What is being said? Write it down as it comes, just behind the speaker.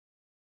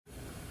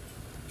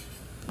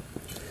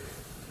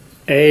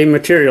a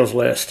materials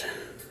list.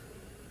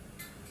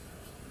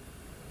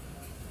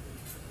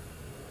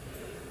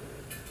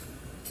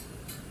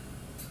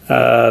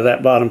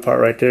 That bottom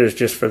part right there is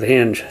just for the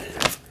hinge.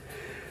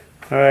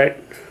 Alright,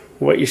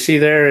 what you see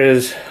there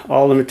is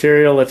all the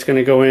material that's going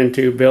to go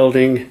into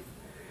building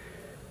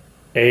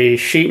a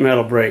sheet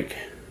metal brake.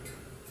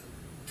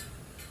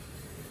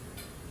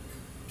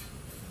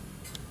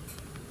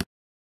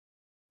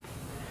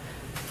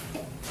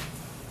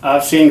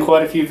 I've seen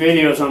quite a few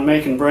videos on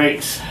making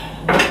brakes,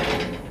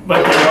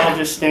 but they're all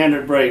just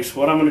standard brakes.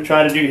 What I'm going to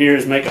try to do here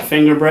is make a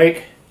finger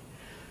brake.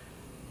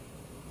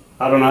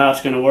 I don't know how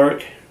it's going to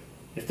work.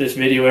 If this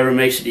video ever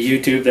makes it to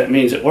YouTube, that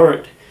means it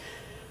worked.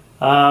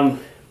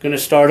 I'm going to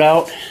start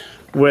out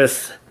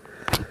with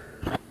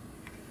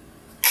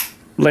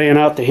laying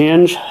out the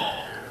hinge.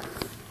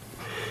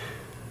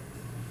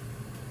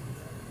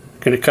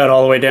 Going to cut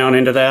all the way down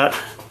into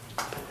that.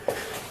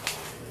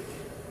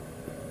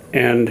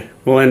 And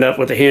we'll end up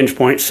with the hinge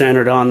point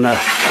centered on the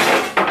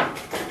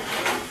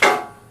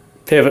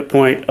pivot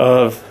point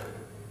of,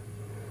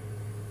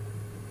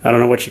 I don't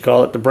know what you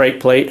call it, the brake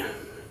plate.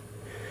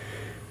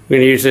 I'm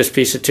going to use this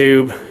piece of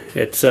tube.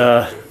 It's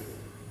DOM.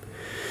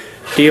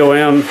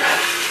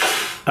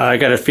 I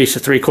got a piece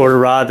of 3/4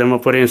 rod that I'm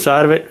going to put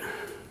inside of it.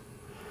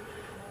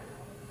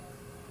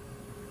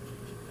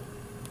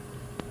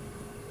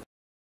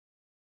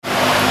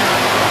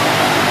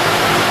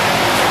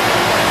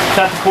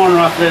 Cut the corner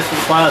off this with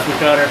a plasma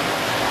cutter.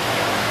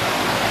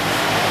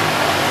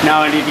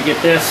 Now I need to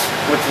get this,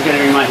 which is going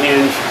to be my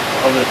hinge,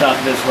 over the top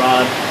of this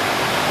rod.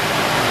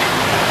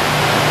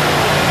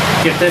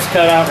 Get this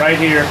cut out right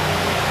here,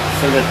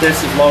 so that this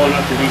is low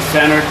enough to be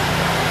centered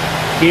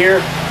here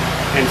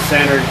and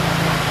centered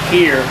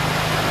here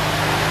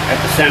at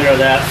the center of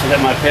that, so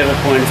that my pivot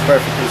point is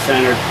perfectly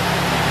centered,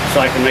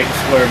 so I can make a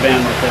square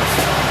bend with this.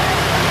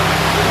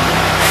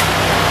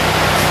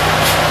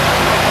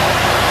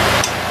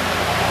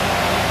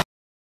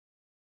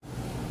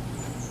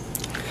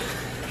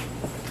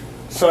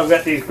 So I've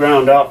got these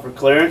ground out for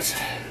clearance.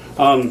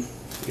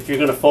 If you're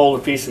going to fold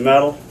a piece of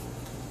metal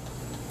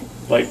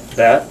like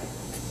that,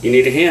 you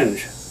need a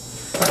hinge.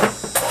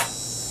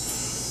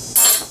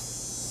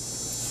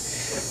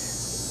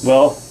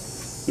 Well,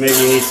 maybe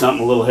you need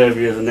something a little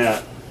heavier than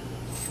that.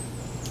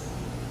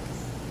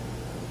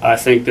 I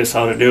think this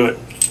ought to do it.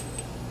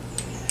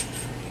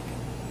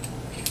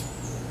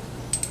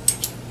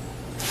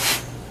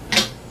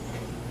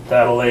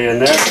 That'll lay in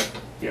there,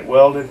 get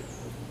welded.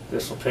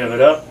 This will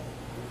pivot up.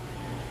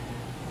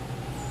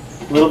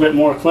 A little bit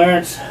more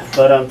clearance,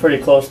 but I'm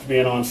pretty close to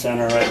being on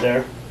center right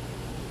there.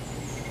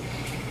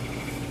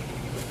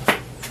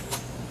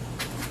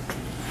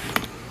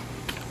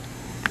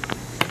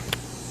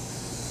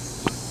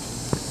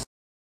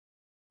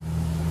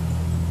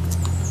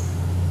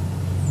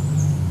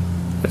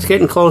 It's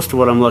getting close to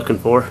what I'm looking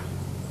for.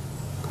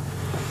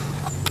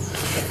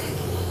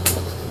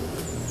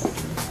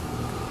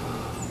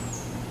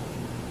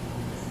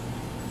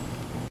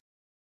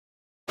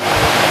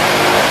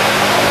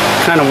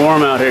 Kind of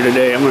warm out here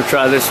today. I'm going to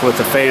try this with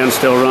the fan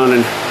still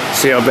running,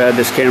 see how bad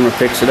this camera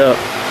picks it up.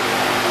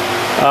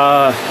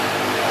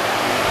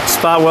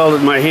 Spot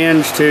welded my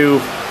hinge to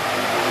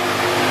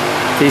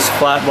a piece of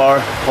flat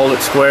bar, hold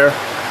it square.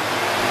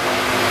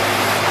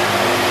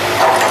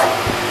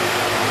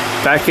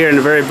 Back here in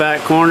the very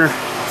back corner,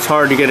 it's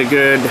hard to get a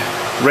good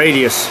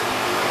radius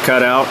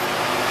cut out,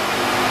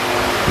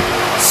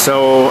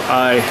 so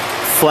I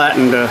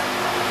flattened the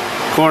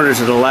corners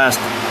of the last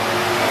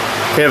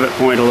pivot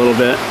point a little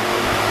bit.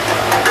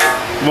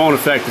 It won't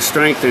affect the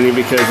strength any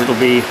because it'll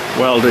be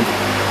welded,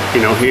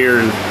 you know, here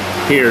and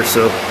here,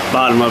 so the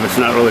bottom of it's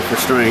not really for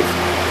strength.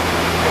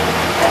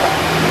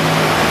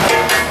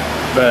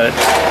 But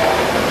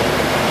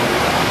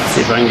let's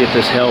see if I can get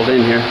this held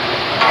in here.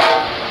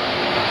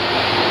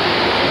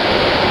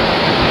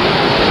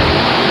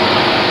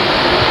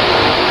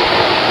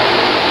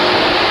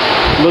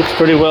 Looks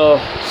pretty well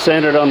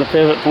centered on the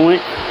pivot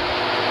point.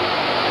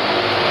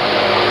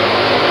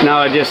 Now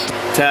I just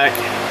tack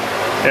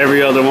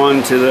every other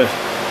one to the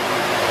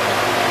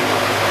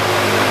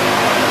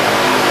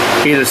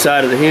either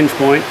side of the hinge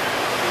point.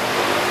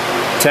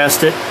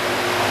 Test it.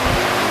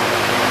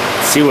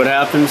 See what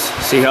happens.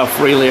 See how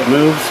freely it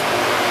moves.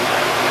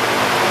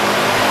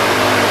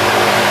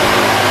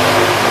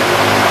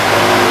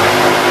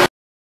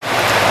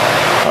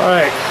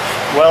 Alright,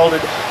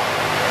 welded.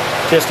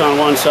 Just on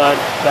one side.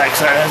 Back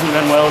side hasn't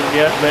been welded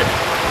yet, but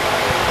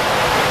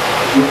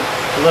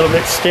a little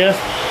bit stiff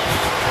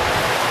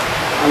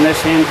on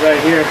this hinge right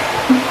here.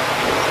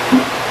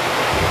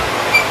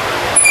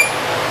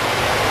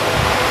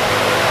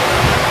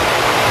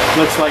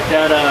 Looks like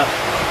that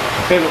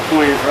pivot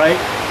point is right.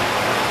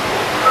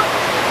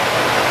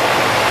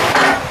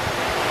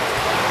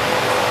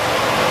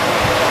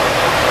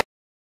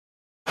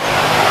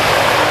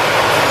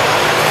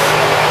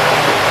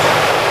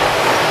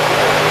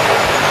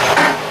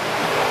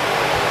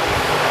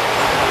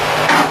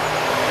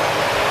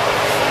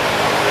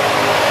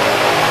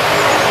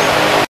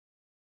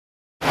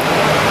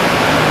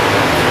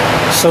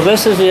 So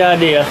this is the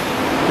idea.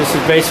 This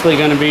is basically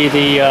going to be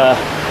the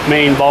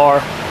main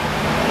bar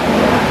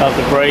of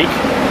the brake.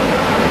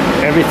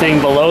 Everything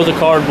below the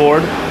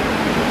cardboard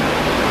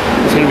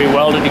is going to be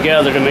welded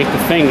together to make the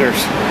fingers.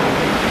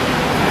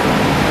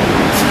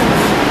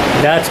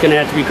 That's going to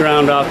have to be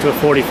ground off to a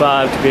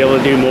 45 to be able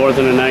to do more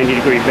than a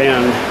 90-degree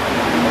bend.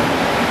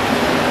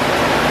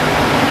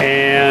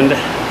 And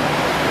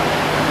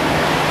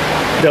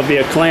there'll be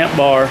a clamp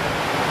bar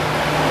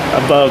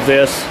above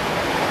this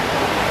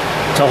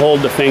to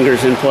hold the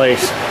fingers in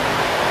place.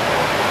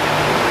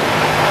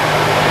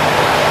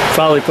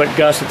 Probably put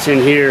gussets in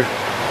here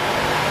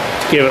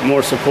to give it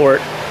more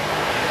support.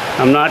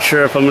 I'm not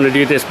sure if I'm going to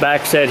do this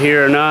back set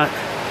here or not.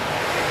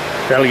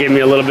 That'll give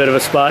me a little bit of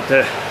a spot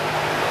to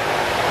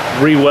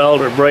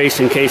re-weld or brace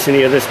in case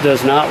any of this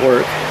does not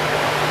work.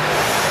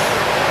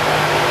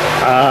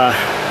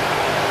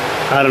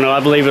 I don't know, I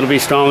believe it'll be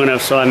strong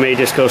enough, so I may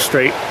just go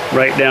straight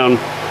right down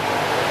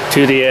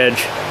to the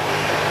edge.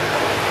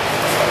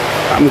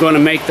 I'm going to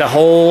make the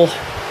whole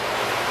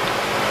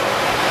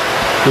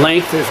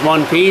length as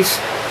one piece,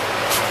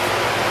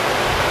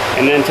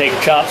 and then take a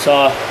chop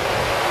saw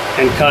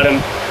and cut them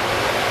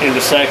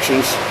into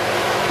sections,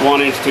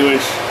 1 inch, 2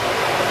 inch,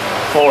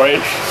 4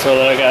 inch, so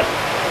that I got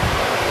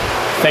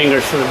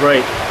fingers for the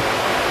brake.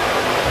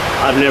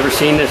 I've never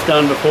seen this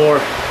done before.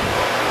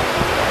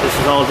 This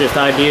is all just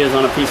ideas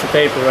on a piece of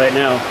paper right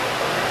now.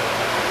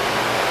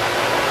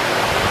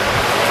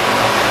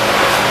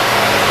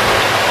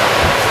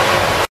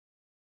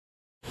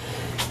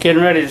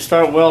 Getting ready to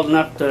start welding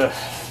up the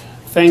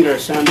finger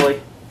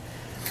assembly.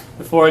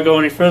 Before I go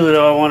any further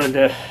though, I wanted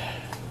to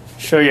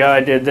show you how I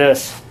did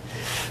this.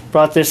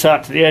 Brought this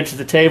out to the edge of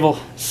the table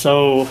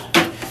so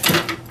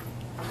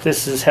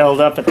this is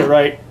held up at the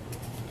right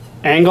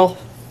angle.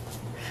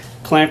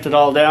 Clamped it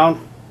all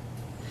down.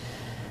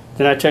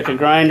 Then I took a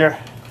grinder,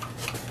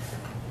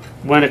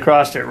 went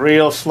across it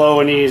real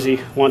slow and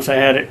easy. Once I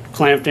had it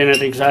clamped in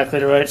at exactly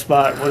the right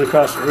spot, went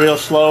across it real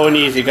slow and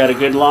easy, got a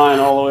good line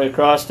all the way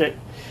across it,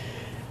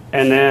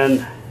 and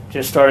then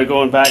just started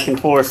going back and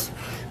forth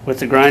with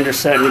the grinder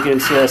setting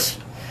against this.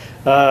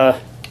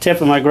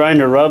 Tip of my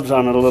grinder rubs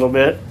on it a little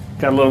bit,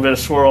 got a little bit of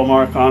swirl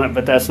mark on it,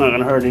 but that's not going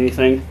to hurt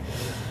anything.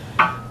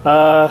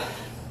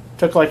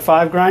 Took like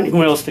 5 grinding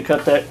wheels to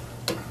cut that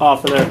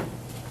off of there.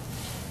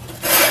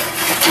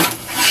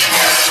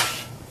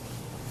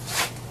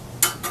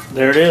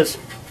 There it is.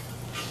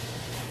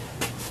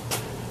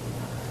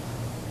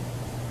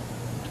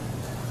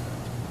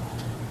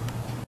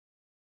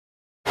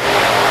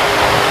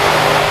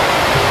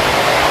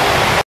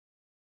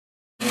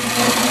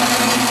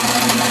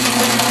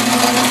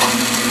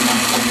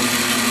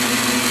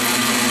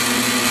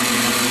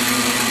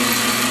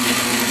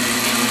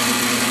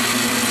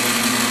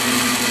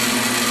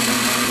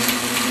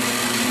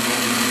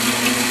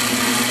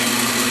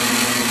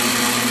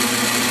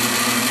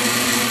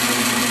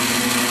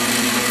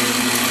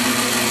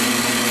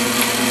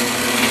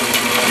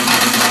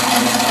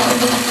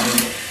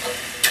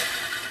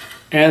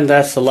 And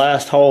that's the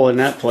last hole in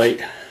that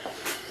plate.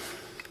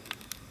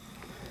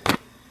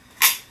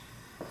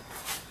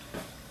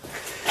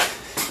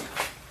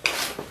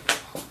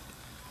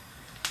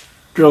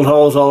 Drilled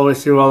holes all the way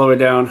through, all the way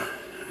down.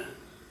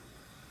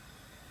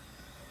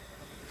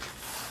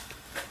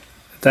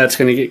 That's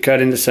going to get cut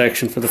into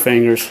section for the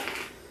fingers.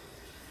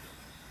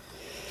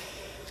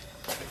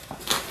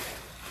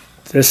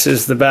 This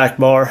is the back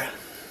bar,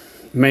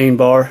 main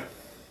bar.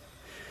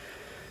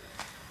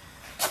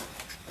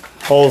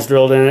 Holes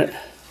drilled in it.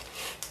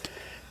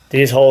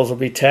 These holes will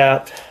be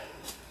tapped.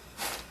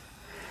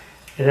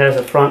 It has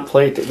a front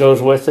plate that goes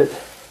with it.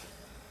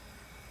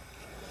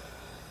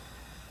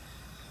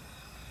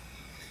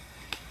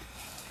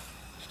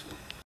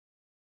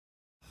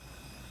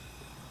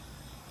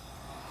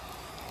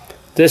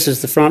 This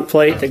is the front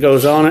plate that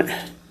goes on it.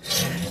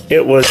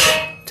 It was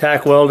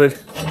tack welded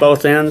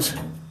both ends.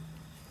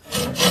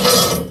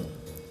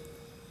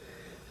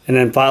 And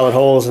then pilot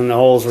holes, and the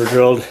holes were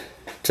drilled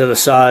to the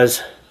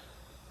size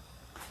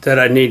that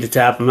I need to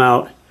tap them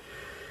out.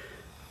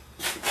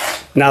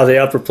 Now the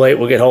upper plate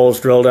will get holes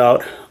drilled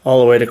out all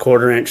the way to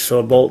 1/4 inch, so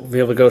a bolt will be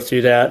able to go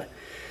through that,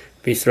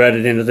 be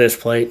threaded into this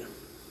plate.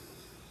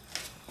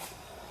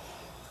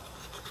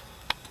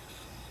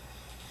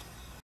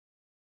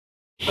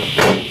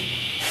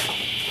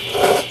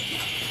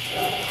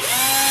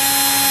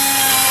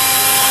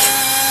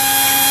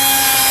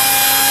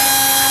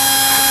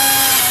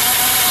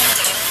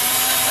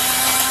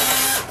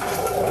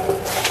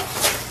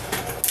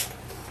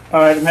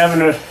 Alright, I'm having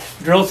to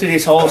drill through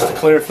these holes to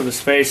clear for the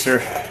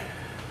spacer.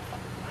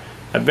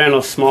 I bent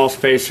a small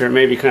spacer, it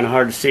may be kind of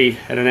hard to see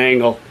at an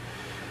angle,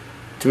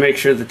 to make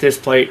sure that this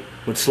plate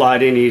would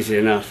slide in easy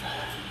enough.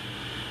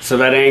 So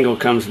that angle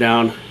comes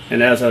down,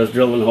 and as I was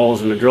drilling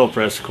holes in the drill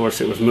press, of course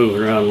it was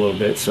moving around a little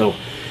bit. So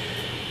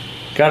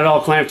got it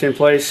all clamped in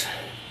place,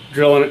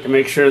 drilling it to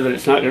make sure that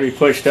it's not going to be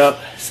pushed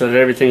up, so that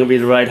everything will be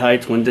the right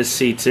height when this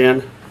seats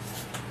in.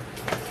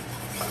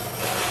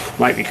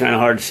 Might be kind of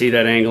hard to see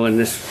that angle in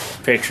this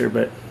picture,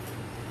 but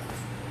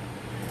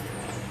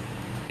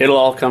it'll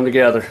all come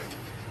together.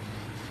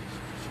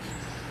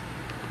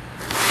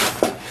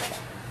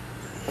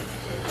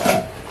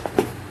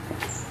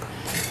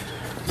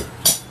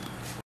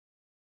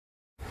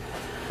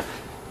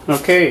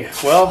 Okay,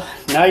 well,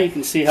 now you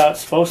can see how it's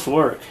supposed to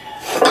work.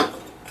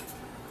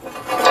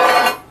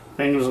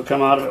 Fingers will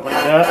come out of it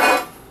like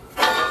that.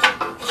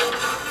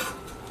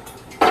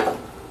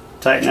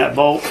 Tighten that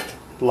bolt,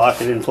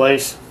 lock it in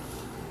place.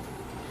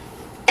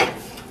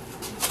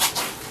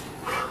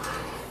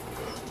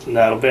 And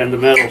that'll bend the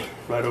metal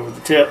right over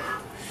the tip,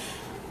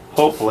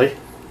 hopefully.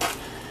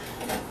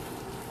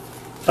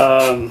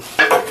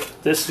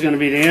 This is going to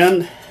be the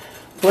end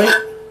plate.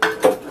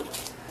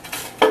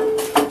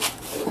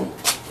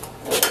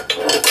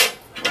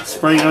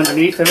 Spring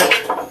underneath of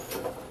it.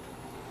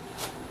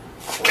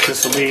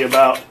 This will be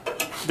about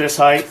this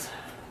height.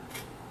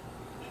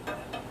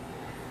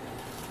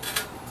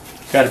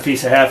 Got a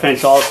piece of 1/2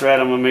 inch all thread.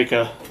 I'm going to make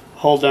a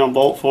hold down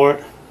bolt for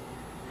it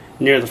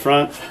near the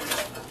front.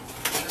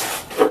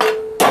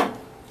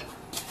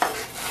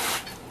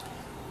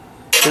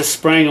 This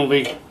spring will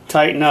be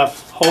tight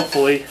enough,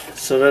 hopefully,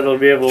 so that it'll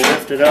be able to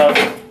lift it up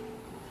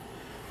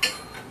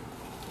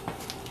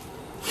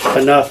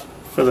enough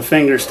for the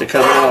fingers to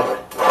come out.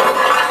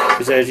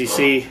 Because as you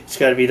see, it's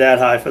got to be that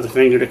high for the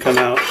finger to come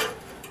out,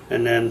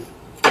 and then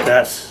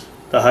that's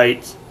the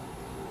height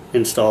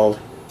installed,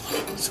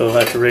 so we'll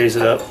have to raise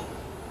it up.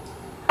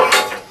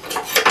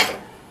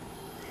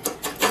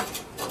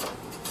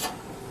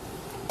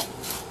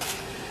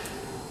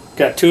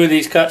 Got 2 of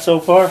these cut so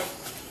far.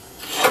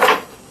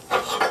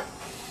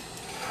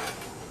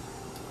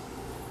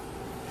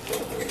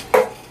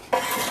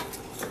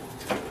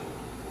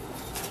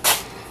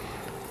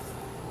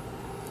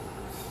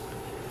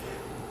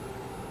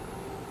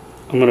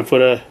 I'm going to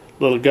put a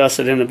little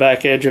gusset in the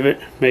back edge of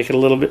it, make it a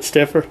little bit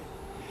stiffer.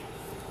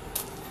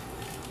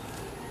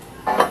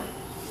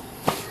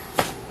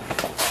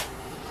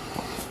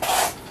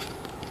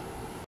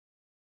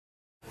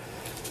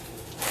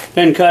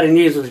 Been cutting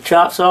these with a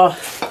chop saw.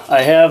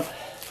 I have,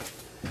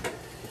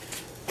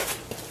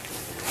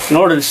 in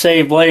order to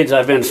save blades,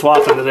 I've been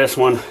swapping to this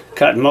one,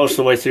 cutting most of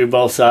the way through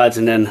both sides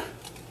and then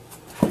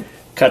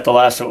cut the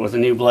last of it with a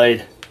new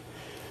blade,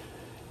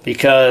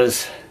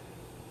 because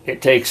it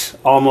takes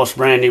almost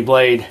brand new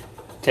blade,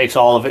 takes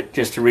all of it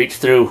just to reach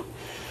through.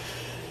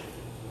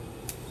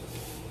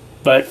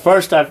 But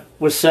first I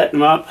was setting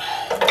them up.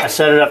 I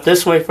set it up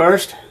this way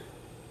first,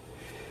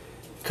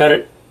 cut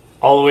it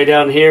all the way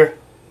down here,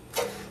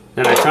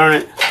 then I turn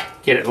it,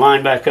 get it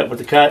lined back up with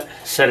the cut,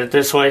 set it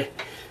this way,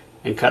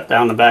 and cut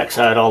down the back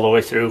side all the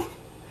way through.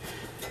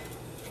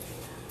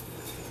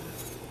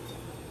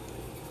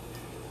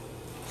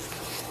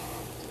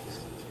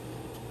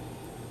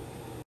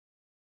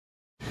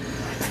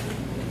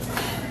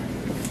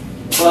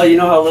 Well, you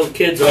know how little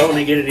kids are when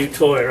they get a new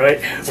toy,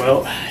 right?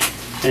 Well,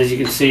 as you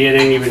can see, it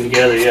ain't even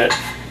together yet.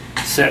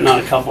 It's sitting on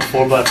a couple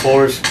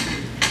 4x4s.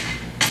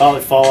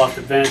 Probably fall off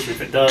the bench. If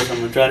it does, I'm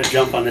going to try to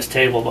jump on this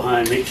table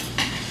behind me.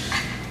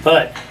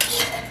 But,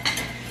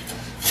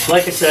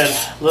 like I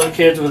said, little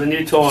kids with a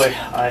new toy,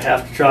 I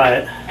have to try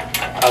it.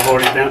 I've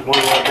already bent one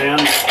of our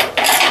bends.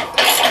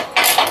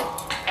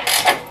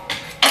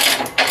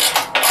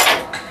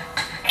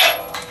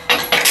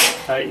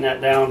 Tighten that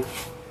down.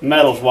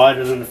 Metal's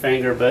wider than the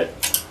finger, but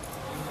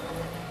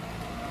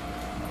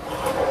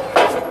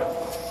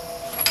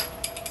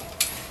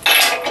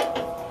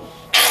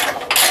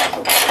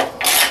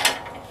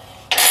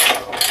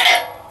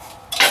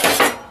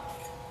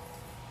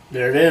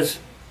there it is.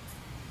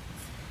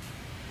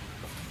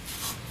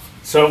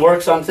 So it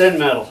works on thin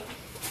metal.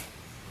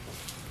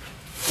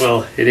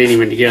 Well, it ain't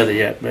even together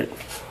yet, but